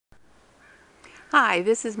Hi,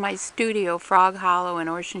 this is my studio, Frog Hollow in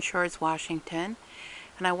Ocean Shores, Washington,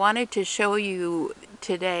 and I wanted to show you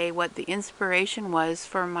today what the inspiration was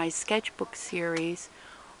for my sketchbook series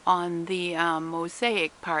on the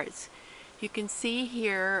mosaic parts. You can see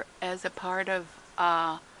here as a part of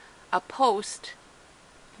a post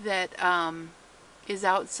that is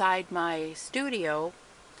outside my studio,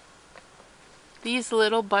 these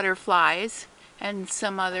little butterflies and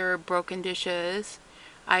some other broken dishes.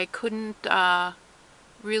 I couldn't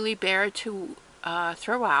really bear to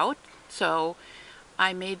throw out, so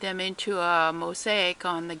I made them into a mosaic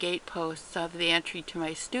on the gate posts of the entry to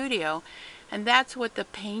my studio, and that's what the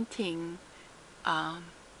painting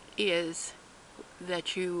is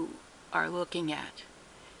that you are looking at.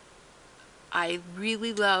 I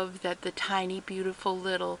really love that the tiny, beautiful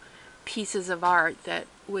little pieces of art that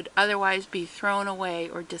would otherwise be thrown away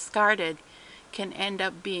or discarded can end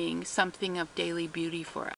up being something of daily beauty for us.